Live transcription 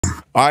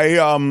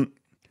I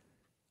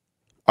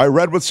I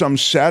read with some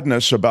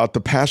sadness about the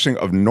passing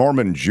of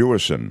Norman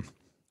Jewison.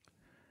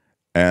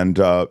 And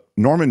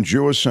Norman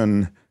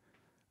Jewison,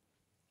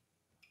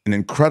 an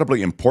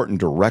incredibly important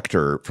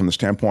director from the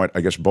standpoint,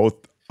 I guess, both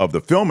of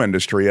the film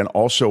industry and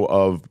also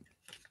of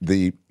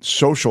the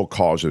social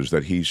causes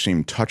that he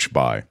seemed touched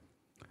by.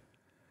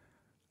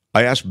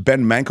 I asked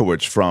Ben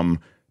Mankiewicz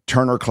from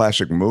Turner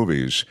Classic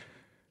Movies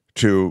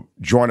to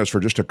join us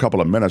for just a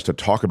couple of minutes to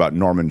talk about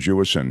Norman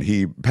Jewison.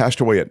 He passed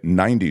away at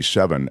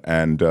 97,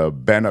 and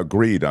Ben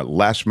agreed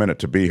last minute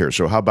to be here.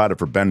 So how about it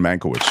for Ben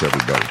Mankiewicz,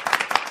 everybody?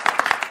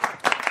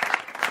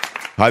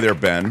 Hi there,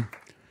 Ben.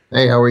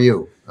 Hey, how are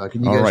you?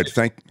 Can you All guys right,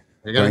 thank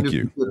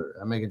you. Computer.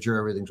 I'm making sure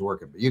everything's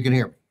working, but you can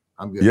hear me.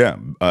 I'm good. Yeah,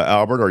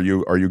 Albert, are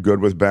you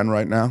good with Ben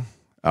right now?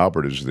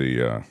 Albert is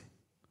the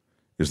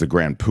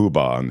grand poobah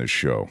on this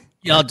show.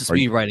 Yeah, I'll just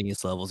be writing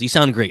his levels. You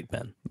sound great,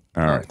 Ben.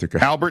 All right.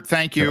 Albert,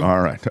 thank you.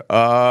 All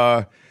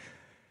right.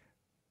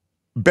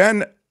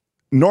 Ben,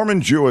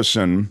 Norman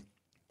Jewison,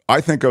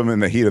 I think of him in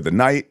The Heat of the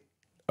Night,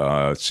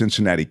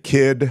 Cincinnati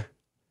Kid.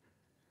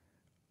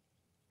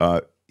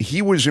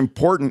 He was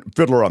important,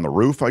 Fiddler on the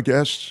Roof, I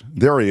guess.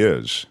 There he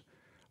is.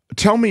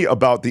 Tell me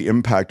about the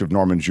impact of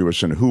Norman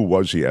Jewison. Who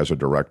was he as a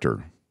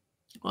director?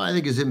 Well, I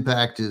think his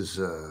impact is,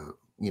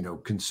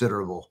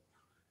 considerable.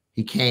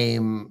 He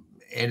came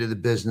into the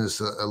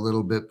business a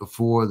little bit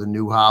before the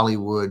New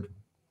Hollywood,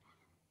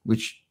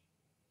 which,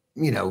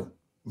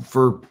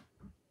 for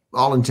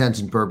all intents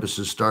and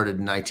purposes, started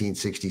in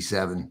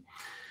 1967.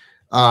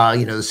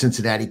 The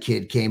Cincinnati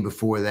Kid came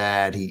before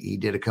that. He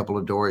did a couple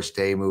of Doris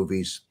Day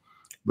movies,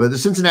 but the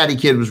Cincinnati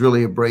Kid was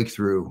really a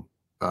breakthrough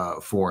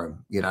for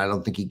him. I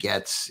don't think he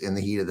gets In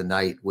the Heat of the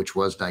Night, which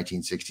was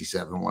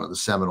 1967, one of the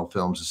seminal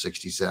films of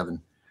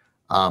 67,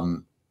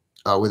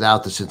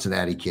 without the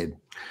Cincinnati Kid.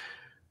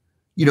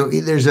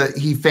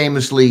 He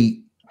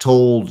famously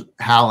told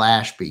Hal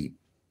Ashby,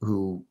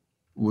 who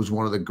was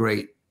one of the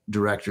great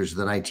directors of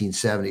the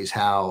 1970s.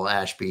 Hal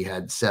Ashby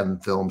had 7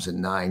 films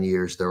in 9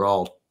 years. They're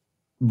all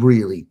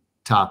really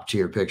top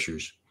tier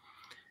pictures.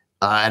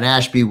 And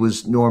Ashby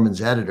was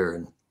Norman's editor.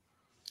 And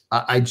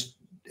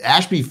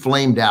Ashby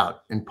flamed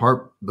out in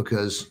part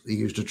because he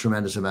used a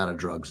tremendous amount of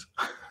drugs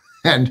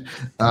and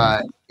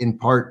in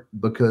part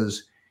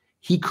because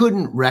he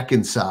couldn't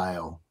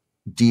reconcile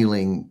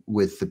dealing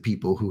with the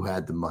people who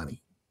had the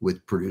money,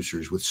 with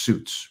producers, with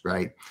suits,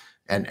 right?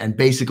 And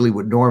basically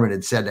what Norman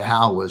had said to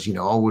Hal was,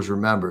 always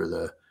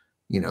remember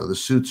the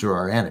suits are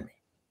our enemy.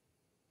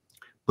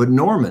 But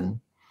Norman,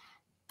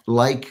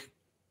 like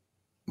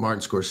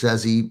Martin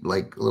Scorsese,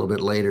 like a little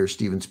bit later,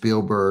 Steven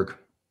Spielberg,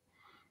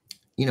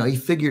 he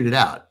figured it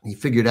out. He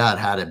figured out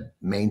how to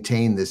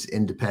maintain this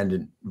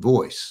independent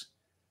voice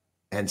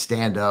and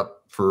stand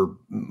up for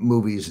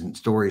movies and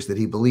stories that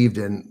he believed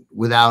in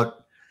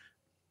without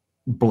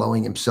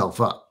blowing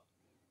himself up.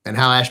 And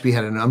Hal Ashby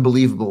had an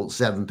unbelievable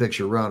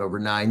 7-picture run over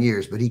 9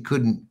 years, but he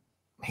couldn't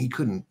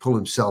pull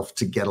himself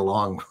to get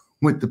along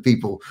with the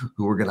people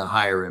who were going to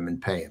hire him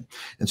and pay him.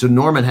 And so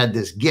Norman had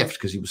this gift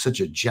because he was such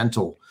a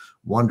gentle,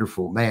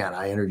 wonderful man.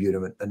 I interviewed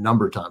him a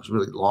number of times,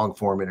 really long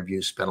form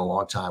interviews, spent a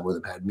long time with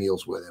him, had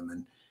meals with him.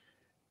 And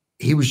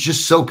he was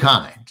just so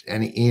kind.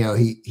 And he had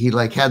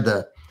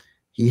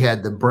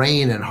the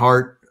brain and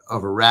heart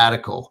of a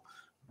radical,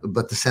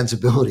 but the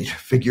sensibility to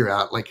figure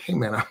out, like, hey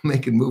man, I'm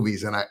making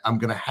movies and I'm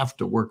going to have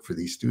to work for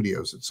these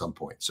studios at some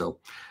point. So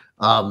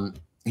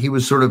he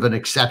was sort of an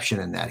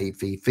exception in that. He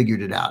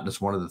figured it out. And it's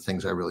one of the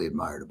things I really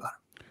admired about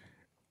him.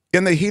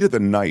 In the Heat of the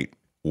Night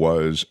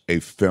was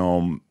a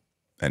film,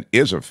 and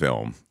is a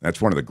film.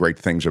 That's one of the great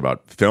things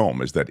about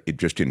film, is that it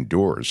just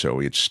endures. So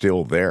it's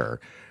still there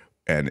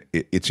and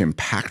it's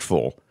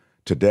impactful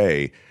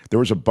today. There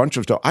was a bunch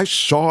of stuff I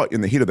saw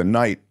in the Heat of the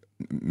Night,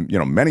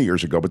 many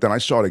years ago, but then I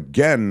saw it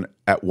again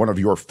at one of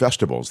your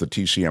festivals, the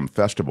TCM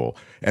festival,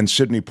 and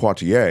Sidney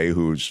Poitier,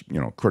 who's,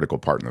 critical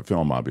part in the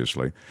film,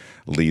 obviously,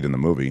 lead in the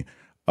movie,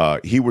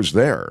 he was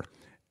there.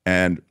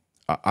 And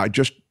I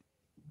just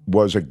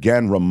was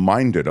again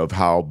reminded of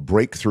how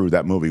breakthrough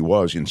that movie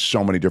was in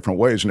so many different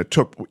ways. And it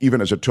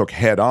took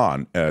head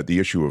on the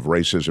issue of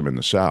racism in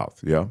the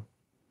South. Yeah.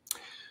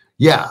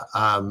 Yeah.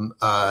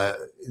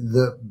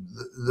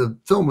 The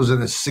film was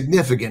a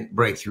significant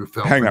breakthrough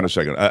film. Hang on a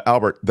second.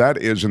 Albert, that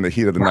is In the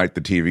Heat of the Night,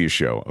 the TV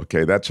show.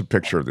 Okay. That's a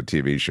picture of the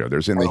TV show.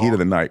 There's In the Heat of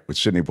the Night with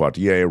Sidney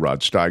Poitier, Rod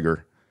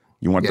Steiger.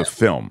 You want the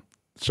film.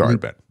 Sorry,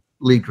 Ben.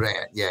 Lee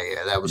Grant. Yeah.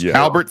 That was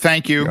Albert,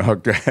 thank you.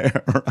 Okay.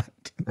 All right.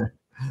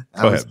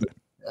 Go ahead.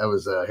 That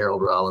was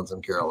Harold Rollins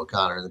and Carol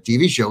O'Connor in the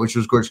TV show, which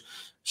was, of course,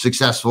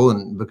 successful,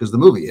 and because the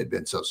movie had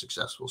been so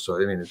successful. So I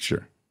mean, it's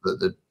sure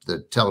the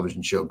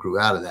television show grew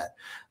out of that.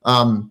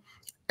 So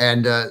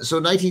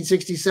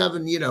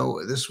 1967,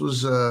 this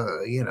was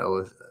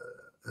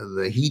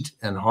the heat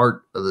and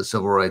heart of the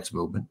civil rights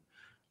movement.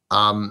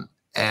 There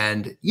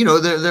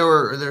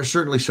are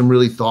certainly some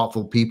really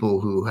thoughtful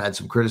people who had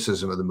some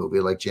criticism of the movie,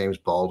 like James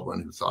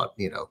Baldwin, who thought,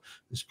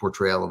 this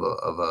portrayal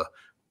of a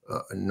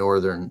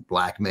northern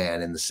black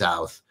man in the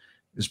South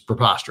is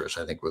preposterous,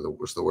 I think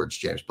was the words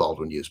James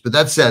Baldwin used. But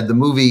that said, the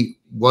movie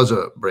was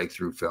a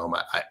breakthrough film.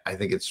 I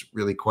think it's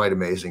really quite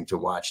amazing to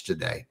watch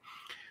today.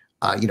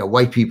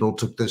 White people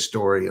took this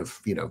story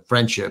of,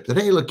 friendship that,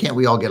 hey, look, can't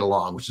we all get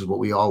along? Which is what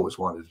we always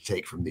wanted to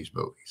take from these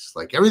movies.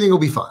 Like, everything will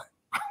be fine,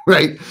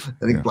 right?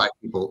 I think Black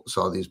people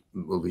saw these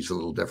movies a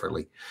little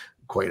differently,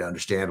 quite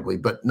understandably.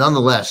 But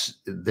nonetheless,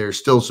 there's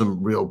still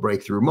some real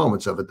breakthrough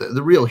moments of it.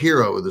 The real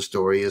hero of the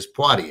story is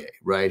Poitier,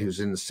 right? Who's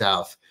in the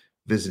South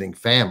visiting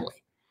family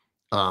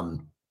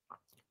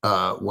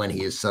when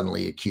he is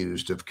suddenly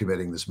accused of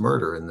committing this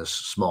murder in this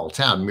small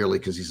town merely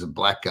because he's a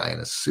Black guy in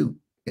a suit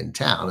in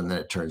town. And then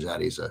it turns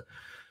out he's the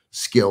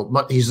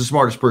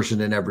smartest person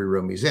in every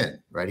room he's in,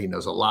 right? He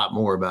knows a lot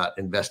more about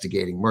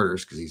investigating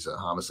murders because he's a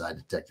homicide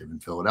detective in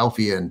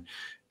Philadelphia,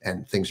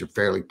 and things are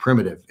fairly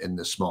primitive in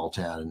this small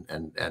town.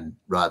 And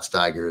Rod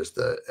Steiger as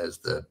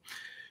the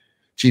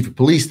chief of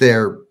police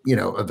there,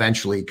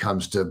 eventually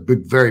comes to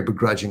very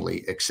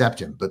begrudgingly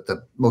accept him. But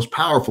the most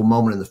powerful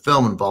moment in the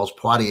film involves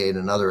Poitier and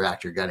another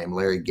actor, a guy named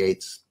Larry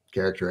Gates,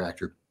 character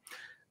actor.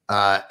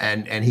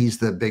 And he's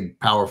the big,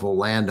 powerful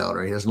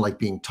landowner. He doesn't like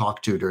being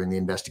talked to during the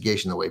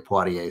investigation the way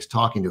Poitier is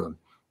talking to him.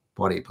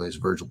 Poitier plays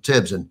Virgil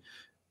Tibbs, and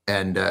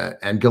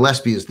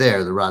Gillespie is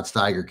there, the Rod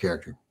Steiger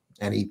character.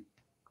 And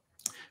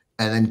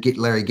then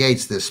Larry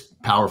Gates, this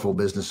powerful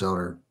business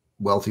owner,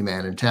 wealthy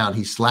man in town,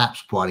 he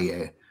slaps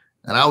Poitier.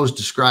 And I always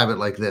describe it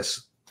like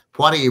this: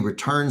 Poitier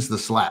returns the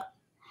slap,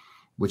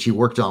 which he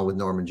worked on with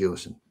Norman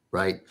Jewison,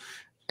 right?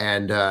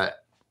 And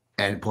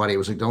Poitier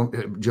was like,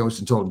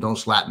 Jewison told him, don't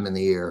slap him in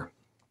the ear.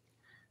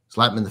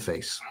 Slap him in the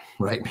face,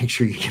 right? Make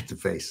sure you get the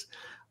face.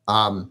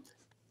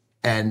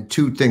 And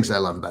two things I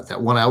love about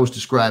that. One, I always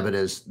describe it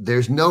as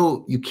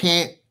you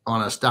can't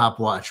on a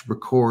stopwatch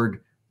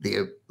record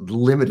the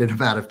limited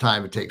amount of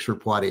time it takes for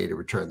Poitier to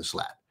return the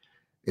slap.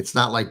 It's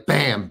not like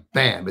bam,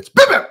 bam. It's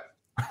bam, bam.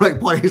 Right?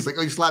 Poitier's like,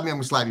 oh, you slap me, I'm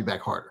going to slap you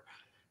back harder.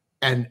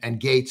 And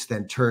Gates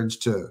then turns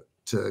to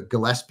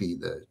Gillespie,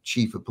 the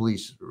chief of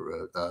police,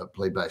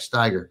 played by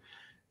Steiger.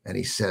 And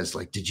he says,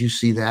 like, did you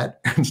see that?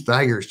 And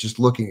Steiger is just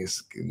looking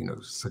as,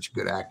 such a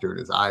good actor, and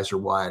his eyes are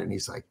wide. And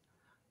he's like,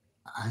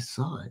 I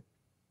saw it.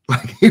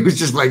 Like, he was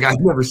just like,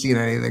 I've never seen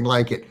anything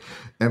like it.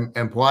 And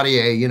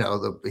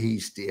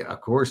Poitier,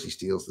 of course, he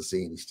steals the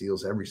scene. He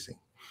steals every scene.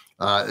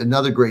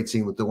 Another great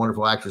scene with the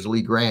wonderful actress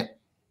Lee Grant.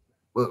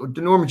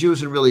 Norman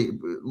Jewison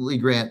Lee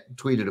Grant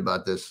tweeted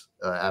about this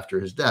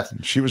after his death.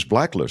 She was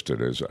blacklisted,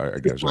 as I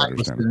guess I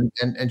understand.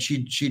 And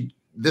she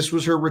this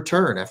was her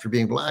return after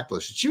being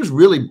blacklisted. She was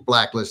really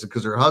blacklisted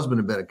because her husband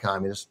had been a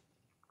communist,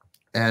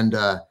 and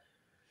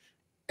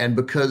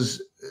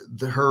because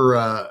her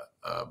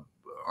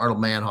Arnold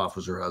Manoff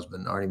was her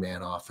husband, Arnie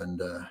Manoff,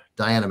 and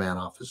Diana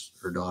Manoff is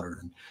her daughter,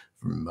 and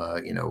from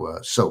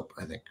Soap,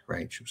 I think,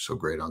 right? She was so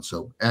great on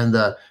Soap. And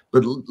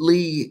but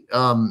Lee,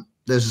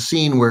 there's a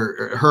scene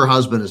where her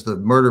husband is the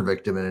murder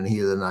victim in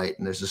Heat of the Night,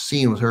 and there's a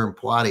scene with her and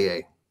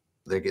Poitier.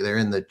 They're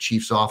in the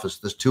chief's office.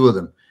 There's two of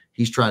them.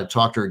 He's trying to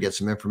talk to her, get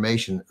some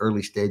information,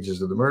 early stages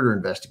of the murder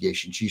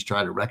investigation. She's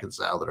trying to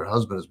reconcile that her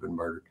husband has been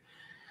murdered.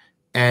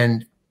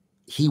 And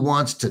he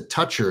wants to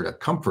touch her to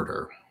comfort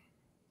her.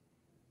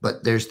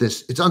 But there's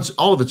this,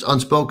 all of it's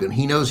unspoken.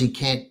 He knows he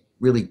can't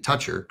really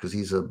touch her because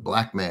he's a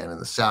Black man in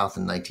the South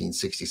in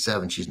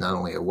 1967. She's not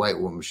only a white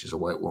woman, she's a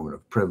white woman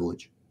of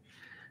privilege.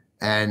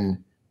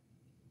 And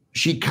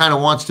she kind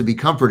of wants to be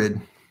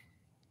comforted,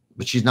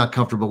 but she's not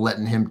comfortable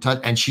letting him touch.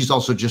 And she's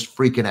also just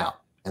freaking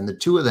out. And the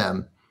two of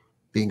them,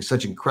 being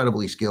such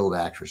incredibly skilled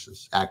actors,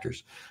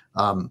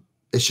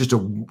 it's just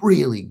a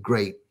really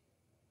great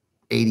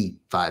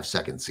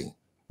 85-second scene,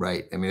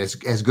 right? I mean, it's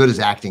as good as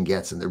acting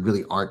gets, and there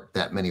really aren't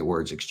that many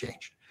words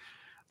exchanged.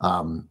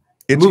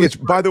 It's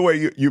by the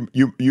way,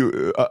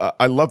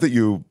 I love that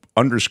you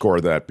underscore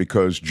that,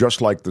 because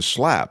just like the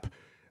slap,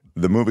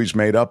 the movie's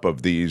made up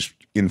of these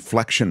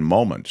inflection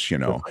moments,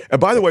 And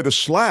by the way, the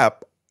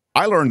slap,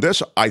 I learned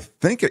this, I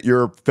think, at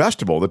your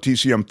festival, the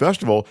TCM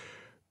festival.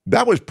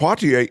 That was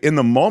Poitier in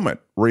the moment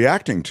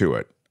reacting to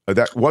it.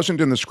 That wasn't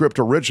in the script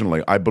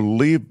originally. I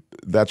believe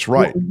that's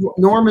right. Well,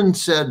 Norman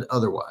said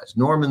otherwise.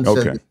 Norman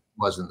said it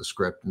wasn't the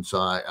script, and so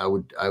I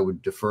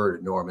would defer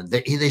to Norman.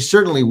 They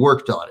certainly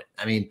worked on it.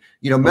 I mean,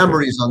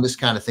 memories on this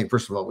kind of thing.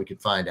 First of all, we could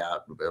find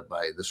out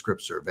by the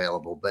scripts are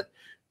available, but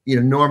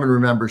Norman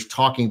remembers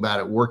talking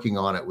about it, working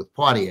on it with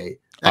Poitier.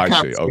 That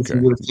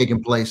conversation would have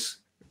taken place.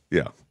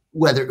 Yeah.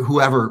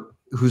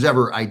 Whose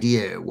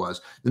idea it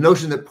was. The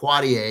notion that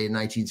Poitier in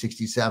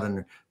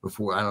 1967,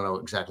 before, I don't know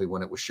exactly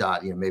when it was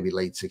shot, maybe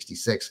late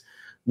 66,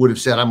 would have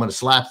said, I'm going to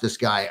slap this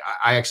guy,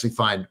 I actually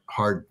find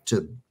hard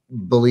to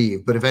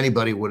believe. But if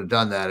anybody would have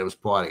done that, it was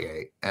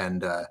Poitier.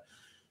 And,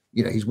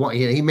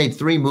 he made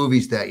 3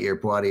 movies that year,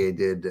 Poitier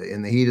did,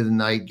 In the Heat of the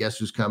Night, Guess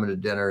Who's Coming to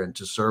Dinner, and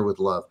To Sir with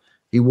Love.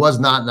 He was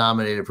not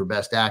nominated for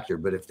Best Actor,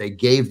 but if they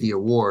gave the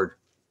award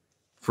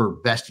for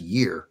Best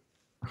Year,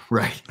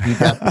 right, he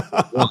got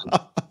one.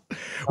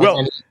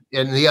 Well,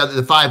 and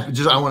the 5,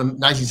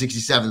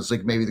 1967 is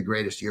like maybe the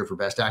greatest year for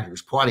Best Actor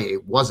because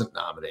Poitier wasn't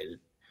nominated,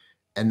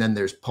 And then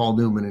there's Paul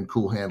Newman and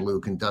Cool Hand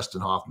Luke and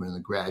Dustin Hoffman in The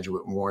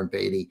Graduate, and Warren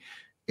Beatty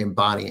in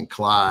Bonnie and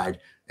Clyde,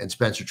 and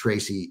Spencer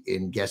Tracy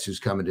in Guess Who's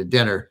Coming to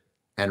Dinner,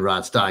 and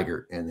Rod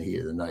Steiger in The Heat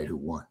of the Night, who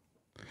won.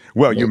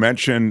 Well, you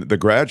mentioned The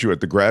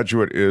Graduate. The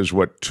Graduate is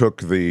what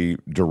took the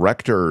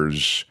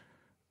director's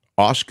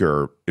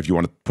Oscar, if you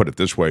want to put it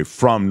this way,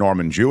 from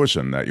Norman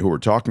Jewison, that you were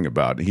talking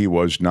about. He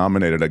was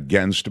nominated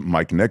against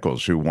Mike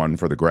Nichols, who won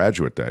for The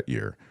Graduate that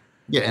year.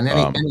 Yeah, and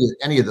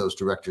any of those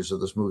directors of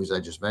those movies I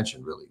just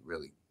mentioned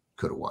really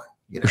could have won.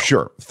 You know?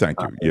 Sure, thank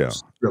you. Yeah,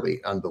 it's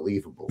really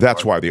unbelievable.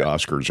 That's why the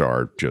Oscars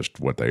are just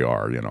what they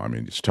are. You know, I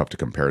mean, it's tough to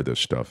compare this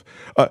stuff.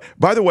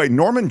 By the way,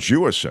 Norman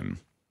Jewison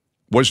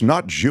was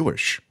not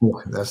Jewish.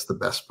 Boy, that's the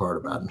best part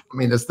about it. I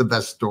mean, that's the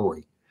best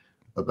story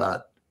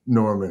about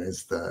Norman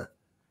is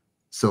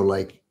so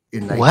like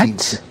in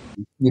 1960,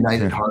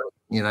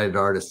 United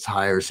Artists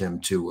hires him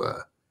to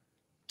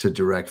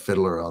direct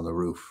Fiddler on the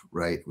Roof,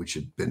 right? Which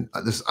had been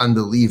this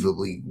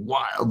unbelievably,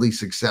 wildly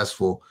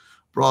successful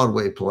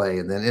Broadway play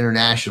and then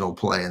international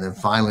play. And then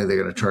finally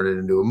they're going to turn it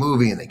into a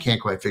movie, and they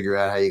can't quite figure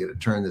out how you're going to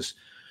turn this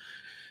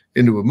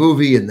into a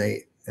movie. And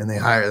they're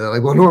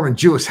like, well, Norman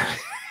Jewison,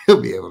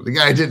 he'll be able to. The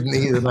guy didn't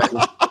either.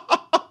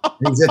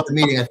 He's at the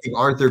meeting. I think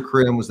Arthur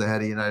Krim was the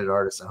head of United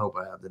Artists. I hope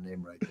I have the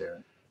name right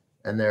there.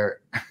 And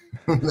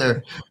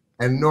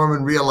and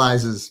Norman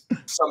realizes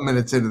some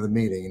minutes into the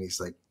meeting, and he's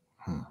like,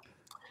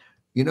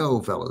 you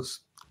know, fellas,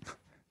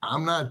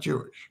 I'm not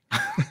Jewish.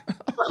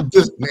 I'm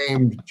just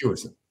named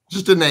Jewison.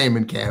 Just a name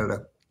in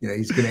Canada. You know,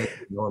 he's Canadian.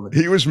 Norman.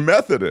 He was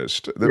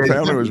Methodist. The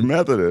family was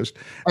Methodist.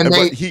 And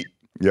go ahead.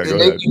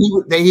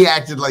 He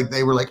acted like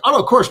they were like, oh, no,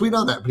 of course we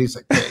know that. But he's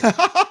like, hey,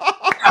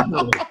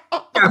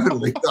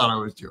 definitely thought I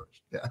was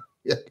Jewish.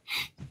 Yeah.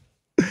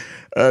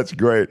 That's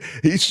great.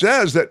 He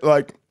says that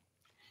like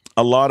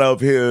a lot of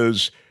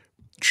his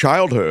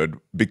childhood,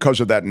 because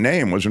of that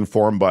name, was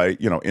informed by,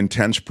 you know,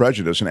 intense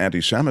prejudice and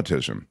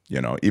anti-Semitism,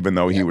 you know, even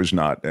though he was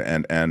not.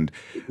 And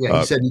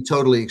he said he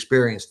totally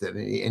experienced it.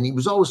 And he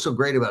was always so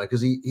great about it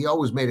because he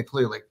always made it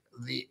clear, like,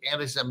 the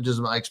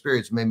anti-Semitism I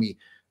experienced made me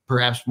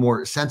perhaps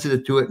more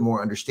sensitive to it,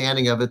 more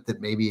understanding of it, that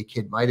maybe a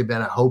kid might have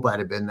been. I hope I'd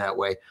have been that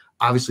way.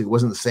 Obviously, it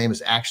wasn't the same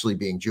as actually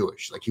being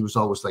Jewish. Like, he was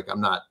always like,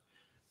 I'm not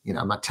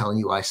telling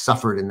you I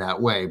suffered in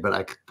that way,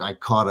 but I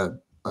caught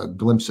a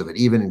glimpse of it,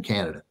 even in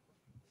Canada.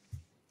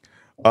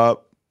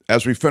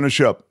 As we finish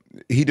up,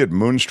 he did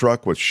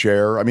Moonstruck with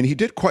Cher. I mean, he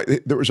did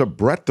there was a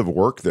breadth of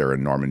work there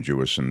in Norman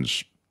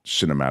Jewison's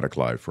cinematic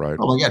life, right?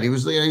 Oh my God.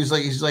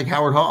 He's like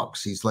Howard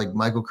Hawks. He's like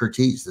Michael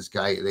Curtiz. This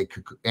guy, they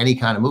could any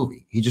kind of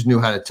movie. He just knew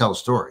how to tell a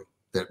story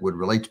that would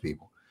relate to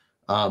people.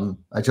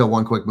 I tell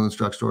one quick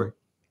Moonstruck story.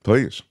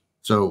 Please.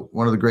 So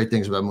one of the great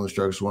things about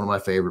Moonstruck is one of my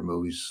favorite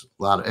movies.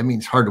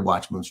 It's hard to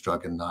watch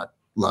Moonstruck and not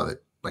love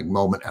it. Like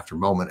moment after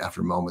moment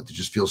after moment. It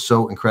just feels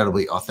so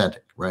incredibly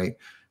authentic, right?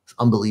 It's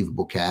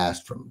unbelievable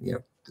cast from, you know,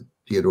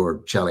 Theodore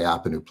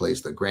Chaliapin, who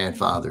plays the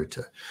grandfather,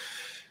 to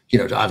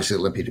obviously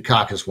Olympia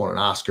Dukakis won an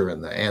Oscar,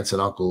 and the aunts and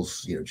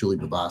uncles, you know, Julie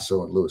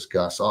Babasso and Louis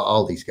Gus,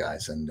 all these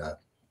guys. And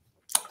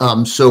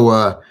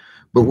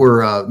but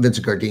we're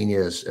Vincent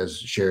Gardenia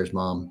as Cher's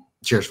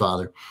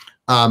father.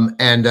 But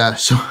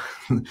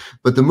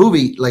the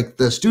movie, like,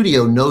 the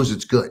studio knows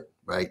it's good,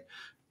 right?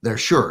 They're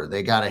sure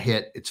they got a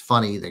hit. It's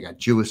funny. They got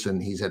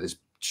Jewison. He's at his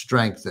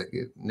strength.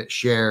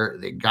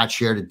 They got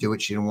Cher to do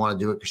it. She didn't want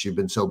to do it because she'd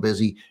been so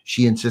busy.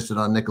 She insisted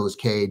on Nicolas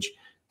Cage.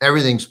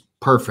 Everything's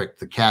perfect.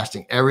 The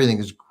casting, everything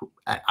is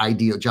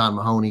ideal. John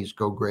Mahoney's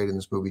go great in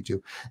this movie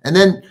too. And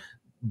then,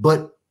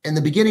 but in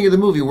the beginning of the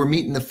movie, we're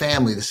meeting the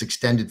family, this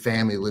extended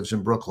family that lives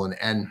in Brooklyn.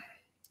 And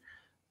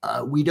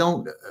we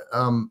don't,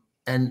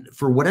 and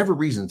for whatever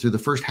reason, through the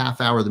first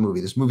half hour of the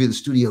movie, the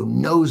studio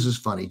knows is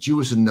funny.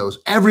 Jewison knows,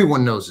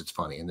 everyone knows it's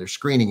funny, and they're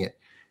screening it,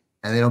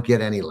 and they don't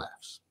get any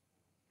laughs.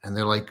 And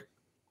they're like,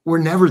 we're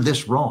never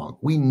this wrong.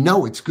 We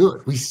know it's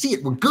good. We see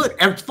it. We're good.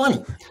 It's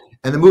funny.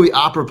 And the movie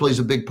opera plays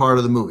a big part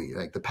of the movie,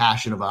 like the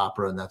passion of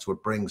opera. And that's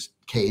what brings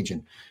Cage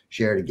and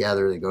Cher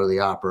together. They go to the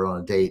opera on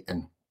a date.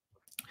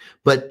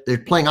 But they're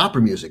playing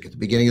opera music at the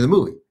beginning of the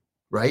movie,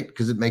 right?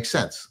 Because it makes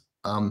sense.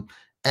 But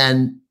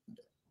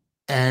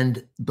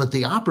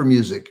the opera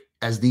music,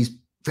 as these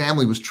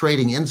family was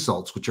trading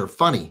insults, which are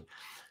funny,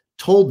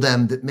 told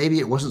them that maybe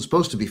it wasn't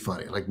supposed to be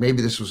funny. Like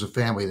maybe this was a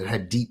family that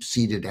had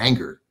deep-seated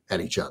anger at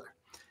each other.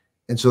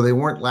 And so they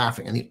weren't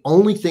laughing. And the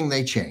only thing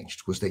they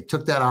changed was they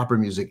took that opera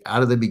music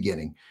out of the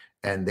beginning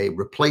and they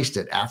replaced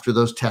it after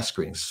those test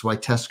screenings. That's why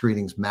test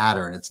screenings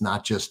matter. And it's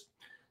not just,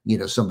 you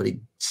know, somebody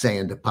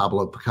saying to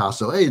Pablo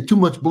Picasso, hey, too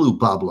much blue,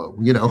 Pablo.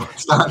 You know,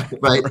 it's not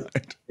right.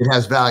 It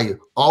has value.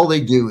 All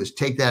they do is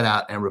take that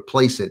out and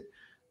replace it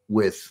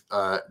with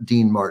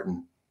Dean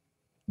Martin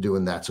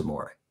doing That's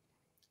Amore.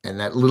 And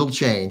that little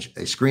change,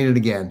 they screen it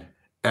again,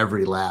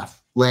 every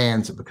laugh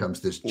lands. It becomes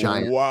this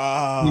giant,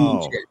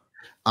 huge hit.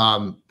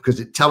 Because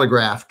it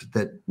telegraphed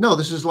that, no,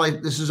 this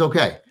is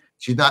okay.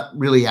 She's not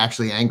really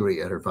actually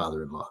angry at her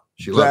father-in-law.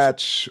 She loves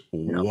That's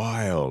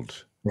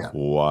wild. Yeah.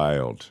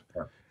 Wild.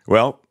 Yeah.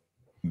 Well,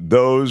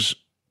 those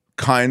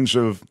kinds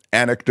of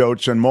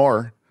anecdotes and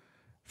more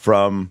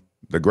from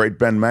the great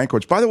Ben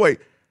Mankiewicz. By the way,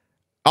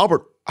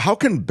 Albert, how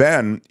can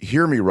Ben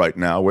hear me right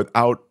now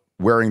without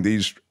wearing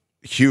these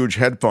huge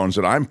headphones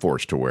that I'm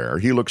forced to wear?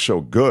 He looks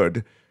so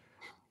good.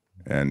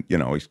 And, you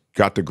know, he's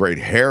got the great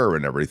hair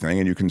and everything,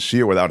 and you can see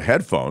it without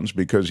headphones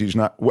because he's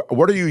not.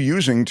 What are you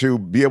using to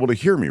be able to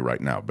hear me right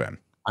now, Ben?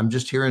 I'm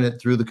just hearing it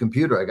through the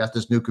computer. I got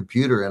this new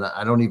computer, and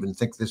I don't even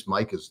think this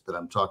mic is that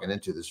I'm talking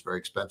into, this very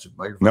expensive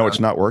microphone. No, it's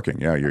not working.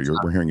 Yeah,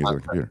 we're hearing you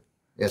through the computer.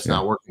 It's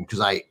not working because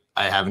I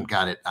haven't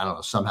got it, I don't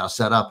know, somehow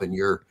set up, and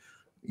your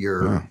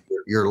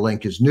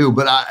link is new.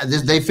 But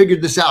they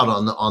figured this out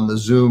on the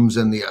Zooms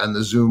and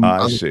the Zoom.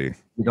 I see.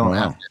 You don't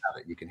have to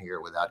have it. You can hear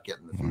it without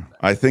getting the feedback.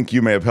 I think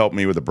you may have helped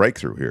me with a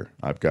breakthrough here.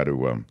 I've got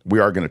to. We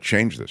are going to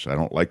change this. I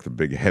don't like the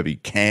big heavy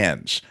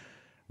cans,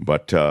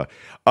 but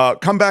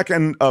come back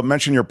and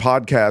mention your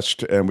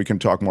podcast, and we can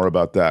talk more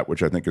about that,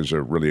 which I think is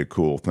really a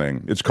cool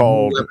thing. It's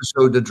called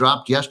episode that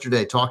dropped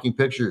yesterday. Talking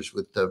Pictures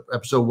with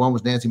episode 1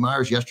 was Nancy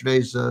Myers.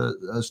 Yesterday's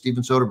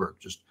Steven Soderbergh,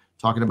 just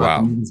talking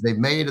about the movies they've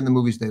made and the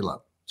movies they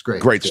love. It's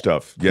great. Great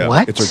stuff. Yeah,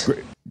 what? It's a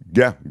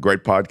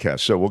great podcast.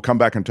 So we'll come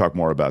back and talk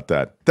more about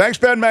that. Thanks,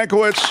 Ben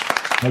Mankiewicz.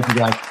 Thank you,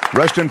 guys.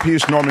 Rest in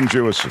peace, Norman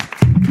Jewison.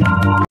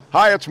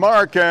 Hi, it's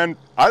Mark, and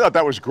I thought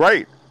that was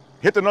great.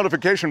 Hit the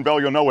notification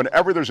bell. You'll know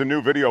whenever there's a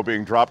new video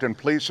being dropped, and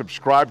please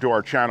subscribe to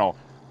our channel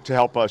to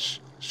help us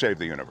save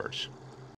the universe.